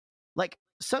 like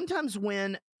sometimes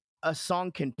when a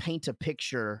song can paint a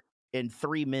picture in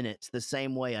 3 minutes the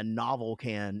same way a novel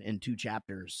can in 2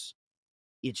 chapters.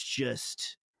 It's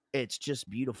just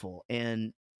beautiful,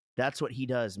 and that's what he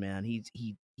does, man.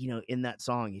 He in that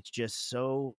song, it's just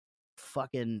so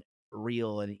fucking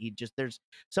real, and there's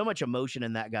so much emotion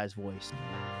in that guy's voice.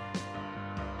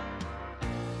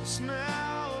 The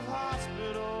smell of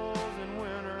hospitals in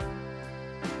winter,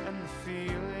 and the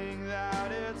feeling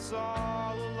that it's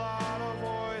all a lot of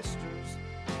oysters,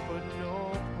 but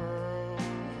no pearls.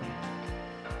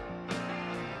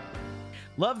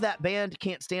 Love that band.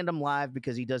 Can't stand him live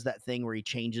because he does that thing where he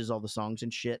changes all the songs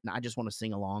and shit, and I just want to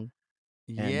sing along.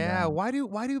 Yeah, And, why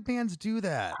do bands do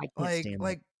that? I can't stand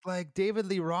it. Like David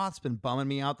Lee Roth's been bumming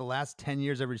me out the last 10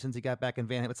 years ever since he got back in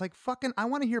Van Halen. It's like fucking I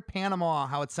want to hear Panama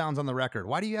how it sounds on the record.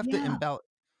 Why do you have to embellish?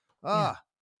 Yeah.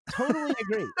 Totally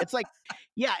agree. It's like,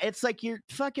 it's like you're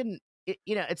fucking,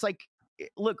 it's like,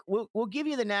 look, we'll give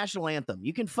you the national anthem.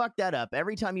 You can fuck that up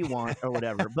every time you want or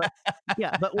whatever. But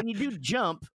but when you do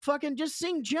Jump, fucking just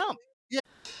sing Jump.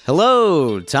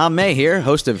 Hello, Tom May here,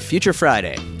 host of Future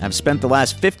Friday. I've spent the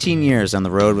last 15 years on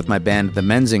the road with my band, The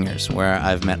Menzingers, where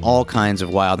I've met all kinds of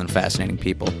wild and fascinating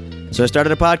people. So I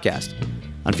started a podcast.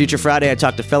 On Future Friday, I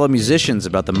talk to fellow musicians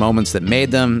about the moments that made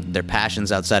them, their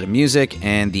passions outside of music,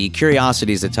 and the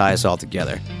curiosities that tie us all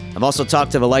together. I've also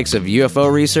talked to the likes of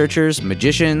UFO researchers,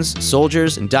 magicians,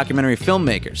 soldiers, and documentary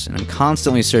filmmakers, and I'm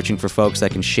constantly searching for folks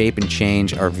that can shape and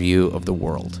change our view of the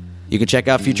world. You can check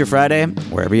out Future Friday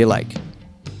wherever you like.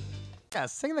 Yeah,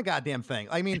 sing the goddamn thing.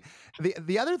 I mean,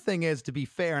 the other thing is, to be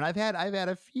fair, and I've had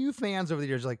a few fans over the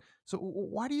years like, so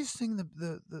why do you sing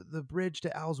the bridge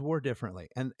to Al's War differently?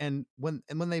 And when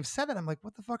they've said that, I'm like,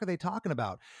 what the fuck are they talking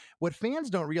about? What fans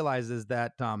don't realize is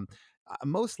that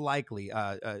most likely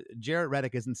Jaret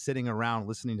Reddick isn't sitting around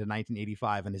listening to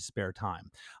 1985 in his spare time.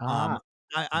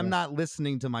 I'm not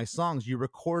listening to my songs. You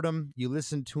record them, you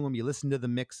listen to them, you listen to the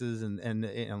mixes, and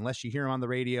unless you hear them on the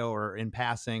radio or in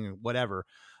passing or whatever.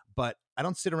 But I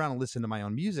don't sit around and listen to my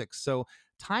own music. So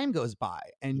time goes by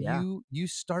and you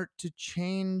start to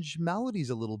change melodies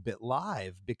a little bit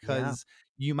live because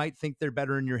you might think they're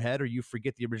better in your head or you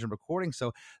forget the original recording.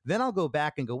 So then I'll go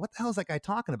back and go, what the hell is that guy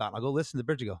talking about? And I'll go listen to the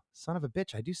bridge and go, son of a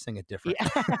bitch, I do sing it different.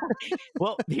 Yeah.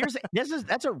 Well,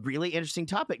 that's a really interesting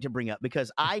topic to bring up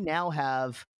because I now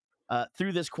have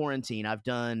through this quarantine, I've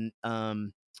done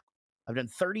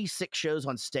 36 shows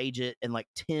on Stage It and like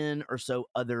 10 or so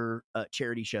other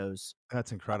charity shows.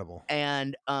 That's incredible.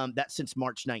 And that's since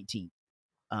March 19th.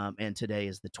 And today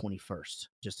is the 21st,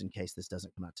 just in case this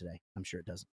doesn't come out today. I'm sure it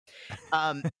doesn't,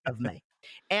 of May.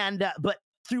 And, but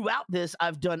throughout this,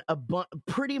 I've done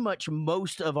pretty much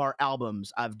most of our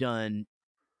albums. I've done,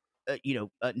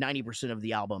 90% of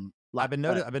the album. I've been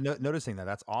noticing that.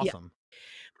 That's awesome. Yeah.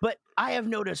 But I have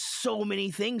noticed so many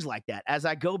things like that as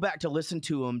I go back to listen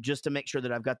to them just to make sure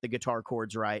that I've got the guitar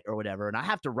chords right or whatever. And I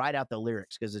have to write out the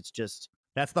lyrics because it's just.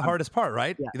 That's the hardest part,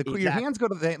 right? Yeah, exactly. Your hands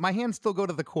my hands still go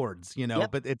to the chords,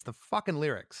 but it's the fucking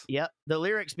lyrics. Yep. The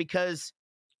lyrics, because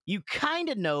you kind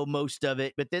of know most of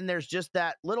it, but then there's just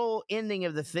that little ending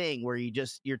of the thing where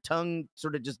your tongue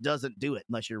sort of just doesn't do it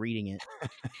unless you're reading it.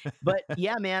 But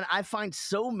yeah, man, I find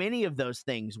so many of those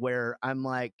things where I'm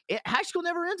like, High School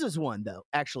Never Ends is one though,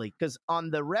 actually, because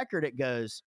on the record it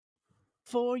goes,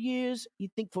 4 years, you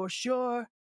think for sure,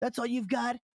 that's all you've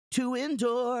got to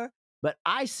endure. But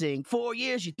I sing 4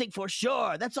 years, you think for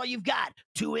sure, that's all you've got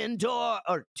to endure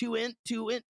or to in.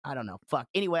 I don't know. Fuck.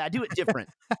 Anyway, I do it different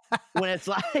when it's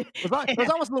like. There's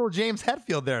almost a little James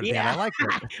Hetfield there, man. I like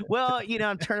that. Well,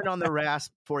 I'm turning on the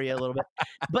rasp for you a little bit.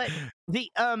 But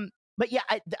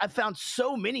I found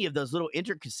so many of those little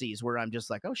intricacies where I'm just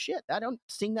like, oh shit, I don't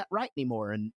sing that right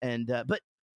anymore. But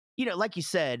like you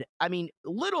said, I mean,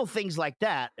 little things like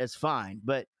that is fine.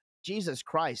 But Jesus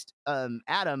Christ,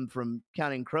 Adam from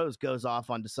Counting Crows goes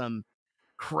off onto some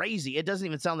crazy. It doesn't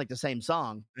even sound like the same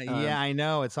song. Yeah, I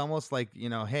know. It's almost like,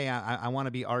 hey, I want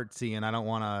to be artsy and I don't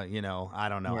want to, I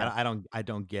don't know. Yeah. I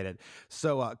don't get it.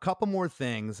 So a couple more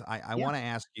things I want to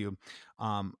ask you.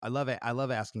 I love it. I love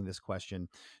asking this question.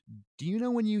 Do you know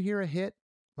when you hear a hit,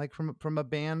 like from a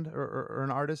band or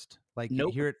an artist? Like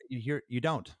nope. You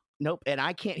don't? Nope. And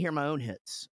I can't hear my own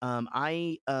hits.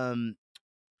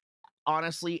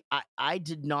 Honestly, I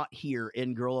did not hear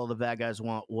in Girl All the Bad Guys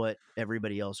Want what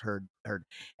everybody else heard.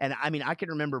 And I mean, I can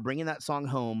remember bringing that song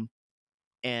home,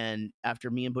 and after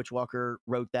me and Butch Walker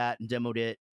wrote that and demoed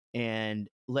it and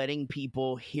letting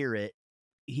people hear it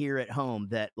here at home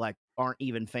that like aren't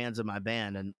even fans of my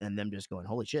band and them just going,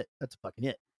 holy shit, that's a fucking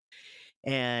hit.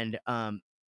 And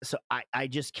so I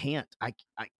just can't. I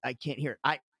can't hear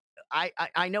it.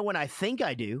 I know when I think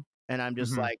I do, and I'm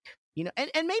just like, You know, and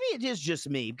maybe it is just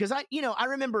me because I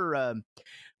remember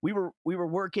we were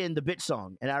working the bitch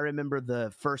song, and I remember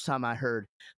the first time I heard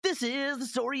 "This is the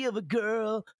story of a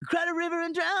girl who cried a river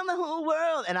and drowned the whole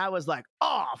world," and I was like,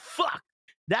 "Oh fuck,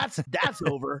 that's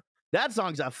over. That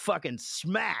song's a fucking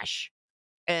smash."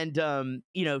 And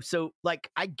so like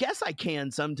I guess I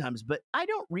can sometimes, but I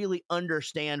don't really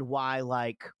understand why.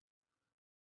 Like,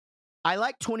 I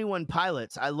like 21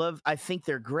 Pilots. I think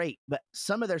they're great, but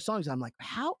some of their songs, I'm like,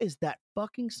 how is that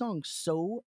fucking song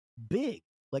so big?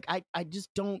 Like, I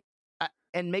just don't,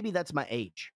 and maybe that's my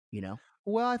age, you know?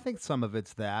 Well, I think some of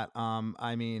it's that.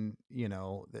 I mean,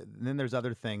 then there's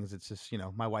other things. It's just,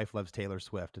 my wife loves Taylor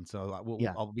Swift, and so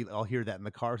Yeah. I'll hear that in the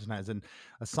car sometimes, and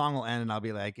a song will end, and I'll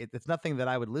be like, it's nothing that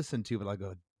I would listen to, but I'll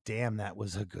go, damn, that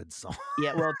was a good song.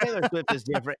 Yeah, well, Taylor Swift is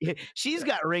different. She's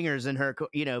got ringers in her, but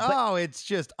Oh, it's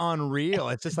just unreal.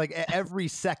 It's just like every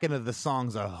second of the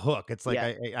song's a hook. It's like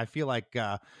Yeah. I feel like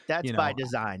that's by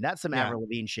design. That's some yeah. Avril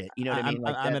Lavigne shit. You know what I mean?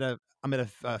 Like I'm at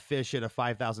a fish at a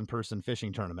 5,000 person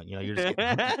fishing tournament. You're just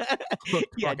getting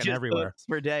hooked yeah, fucking just everywhere hooks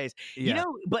for days. Yeah.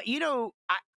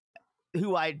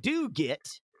 Who I do get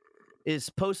is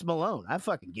Post Malone. I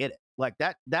fucking get it. Like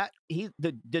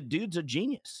the dude's a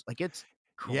genius. Like, it's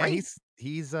great. Yeah,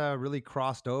 he's really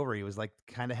crossed over. He was like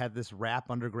kind of had this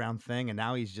rap underground thing, and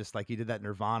now he's just like he did that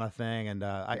Nirvana thing, and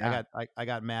I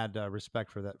got mad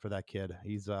respect for that kid.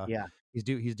 He's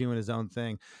doing his own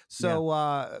thing.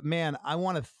 So man, I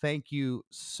want to thank you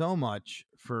so much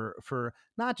for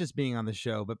not just being on the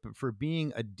show, but for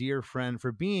being a dear friend,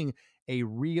 for being a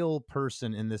real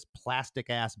person in this plastic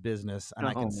ass business, and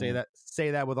I can say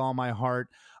that with all my heart.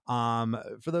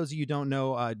 For those of you who don't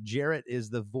know, Jaret is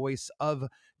the voice of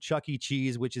Chuck E.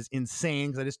 Cheese, which is insane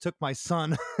because I just took my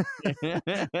son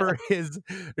for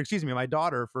my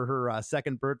daughter for her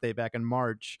second birthday back in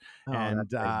March, and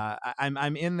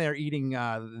I'm in there eating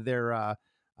their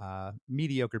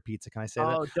mediocre pizza. Can I say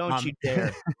that? Oh, don't you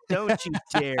dare! Don't you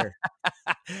dare!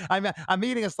 I'm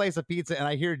eating a slice of pizza and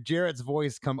I hear Jaret's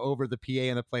voice come over the PA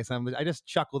in the place. I just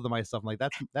chuckled to myself. I'm like,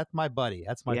 that's my buddy.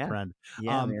 That's my friend.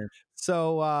 Yeah, man.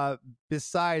 So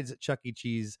besides Chuck E.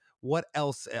 Cheese, what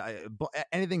else?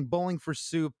 Anything Bowling for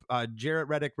Soup, Jaret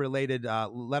Reddick related?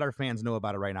 Let our fans know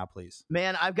about it right now, please.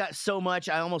 Man, I've got so much.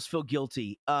 I almost feel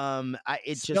guilty.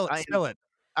 Spill it.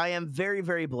 I am very,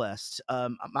 very blessed.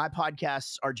 My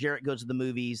podcasts are Jaret Goes to the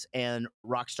Movies and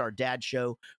Rockstar Dad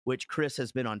Show, which Chris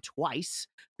has been on twice.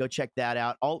 Go check that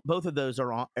out. Both of those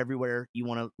are on everywhere you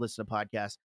want to listen to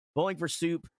podcasts. Bowling for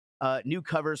Soup, new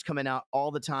covers coming out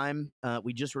all the time.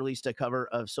 We just released a cover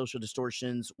of Social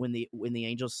Distortion's When the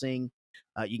Angels Sing.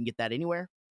 You can get that anywhere.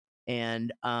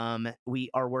 And we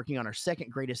are working on our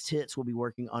second greatest hits. We'll be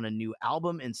working on a new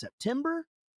album in September.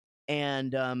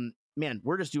 And man,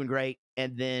 we're just doing great.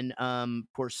 And then, of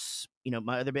course,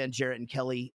 my other band, Jaret and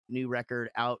Kelly, new record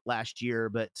out last year,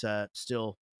 but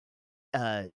still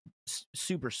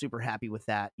super, super happy with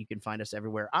that. You can find us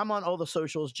everywhere. I'm on all the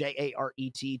socials,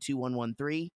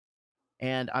 JARET2113.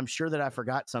 And I'm sure that I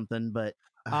forgot something, but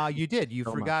you did. You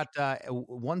forgot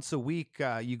once a week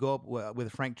you go up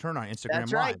with Frank Turner on Instagram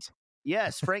That's Live. Right.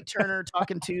 Yes, Frank Turner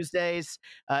Talking Tuesdays.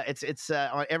 It's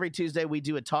on every Tuesday we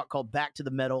do a talk called Back to the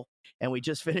Metal, and we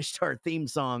just finished our theme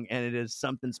song, and it is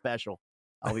something special.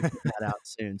 I'll be putting that out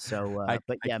soon. So,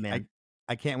 man.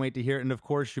 I can't wait to hear it. And of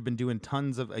course, you've been doing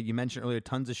tons of, you mentioned earlier,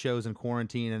 tons of shows in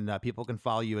quarantine, and people can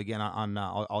follow you again on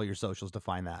all your socials to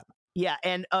find that. Yeah,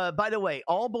 and by the way,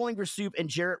 all Bowling for Soup and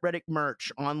Jaret Reddick merch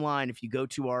online, if you go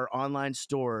to our online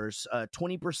stores,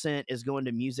 20% is going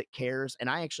to Music Cares, and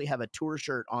I actually have a tour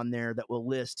shirt on there that will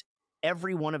list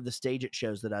every one of the stage at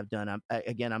shows that I've done. I'm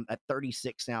at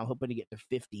 36 now, hoping to get to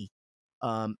 50.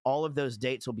 All of those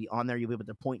dates will be on there. You'll be able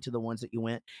to point to the ones that you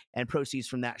went, and proceeds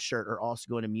from that shirt are also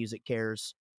going to Music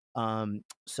Cares.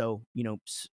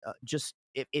 Just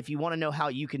if you want to know how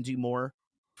you can do more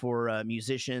for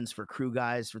musicians, for crew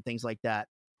guys, for things like that,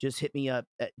 just hit me up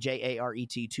at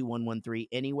JARET2113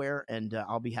 anywhere, and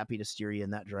I'll be happy to steer you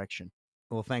in that direction.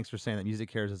 Well, thanks for saying that. Music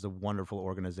Cares is a wonderful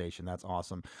organization. That's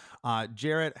awesome.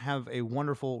 Jaret, have a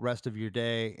wonderful rest of your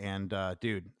day. And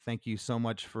dude, thank you so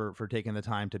much for taking the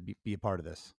time to be a part of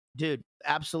this. Dude,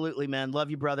 absolutely, man.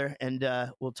 Love you, brother. And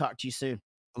we'll talk to you soon.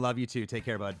 Love you too. Take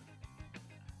care, bud.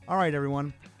 All right,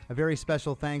 everyone. A very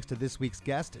special thanks to this week's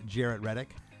guest, Jaret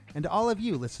Reddick, and to all of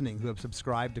you listening who have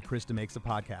subscribed to Krista Makes a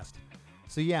Podcast.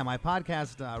 So yeah, my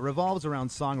podcast revolves around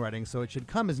songwriting, so it should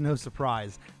come as no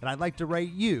surprise that I'd like to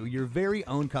write you your very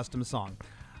own custom song.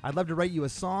 I'd love to write you a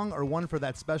song or one for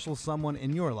that special someone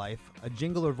in your life, a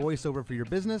jingle or voiceover for your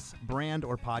business, brand,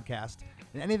 or podcast,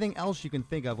 and anything else you can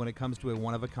think of when it comes to a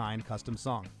one-of-a-kind custom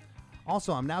song.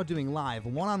 Also, I'm now doing live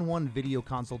one-on-one video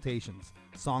consultations,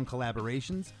 song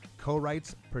collaborations,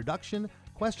 co-writes, production,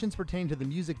 questions pertaining to the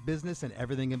music business, and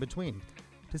everything in between.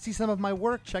 To see some of my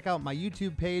work, check out my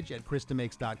YouTube page at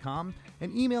KristaMakes.com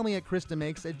and email me at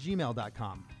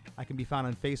KristaMakes@gmail.com. I can be found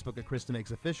on Facebook at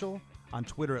KristaMakesOfficial, on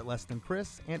Twitter at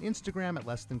LessThanChris, and Instagram at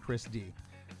LessThanChrisD.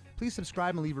 Please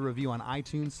subscribe and leave a review on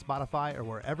iTunes, Spotify, or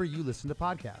wherever you listen to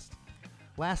podcasts.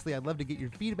 Lastly, I'd love to get your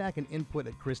feedback and input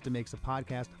at Krista Makes a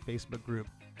Podcast Facebook group.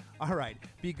 All right,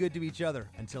 be good to each other.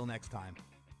 Until next time.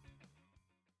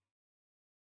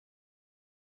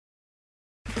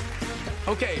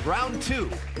 Okay, round two.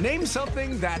 Name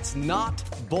something that's not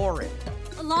boring.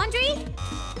 A laundry?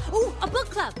 Ooh, a book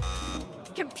club.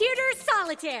 Computer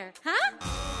solitaire,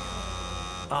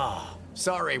 huh?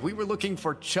 Sorry, we were looking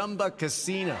for Chumba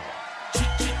Casino.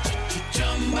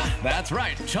 That's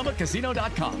right.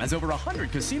 ChumbaCasino.com has over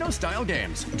 100 casino-style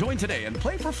games. Join today and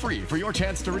play for free for your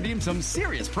chance to redeem some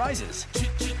serious prizes.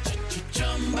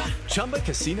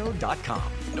 ChumbaCasino.com.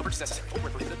 No purchase necessary. Void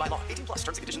where prohibited by law. 18+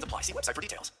 terms and conditions apply. See website for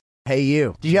details. Hey,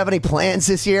 you. Do you have any plans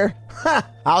this year?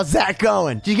 How's that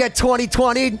going? Did you get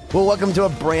 2020'd? Well, welcome to a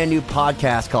brand new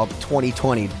podcast called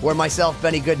 2020'd, where myself,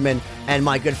 Benny Goodman, and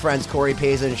my good friends Corey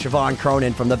Paisley and Siobhan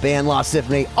Cronin from the band Lost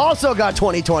Symphony also got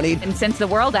 2020'd. And since the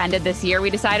world ended this year, we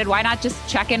decided why not just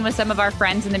check in with some of our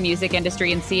friends in the music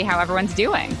industry and see how everyone's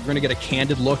doing. We're going to get a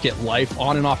candid look at life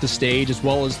on and off the stage, as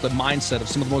well as the mindset of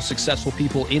some of the most successful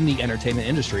people in the entertainment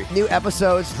industry. New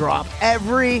episodes drop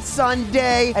every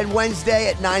Sunday and Wednesday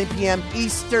at 9 p.m.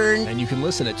 Eastern. And you can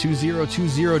listen at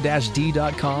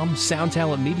 2020-d.com,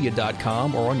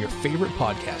 soundtalentmedia.com, or on your favorite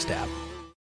podcast app.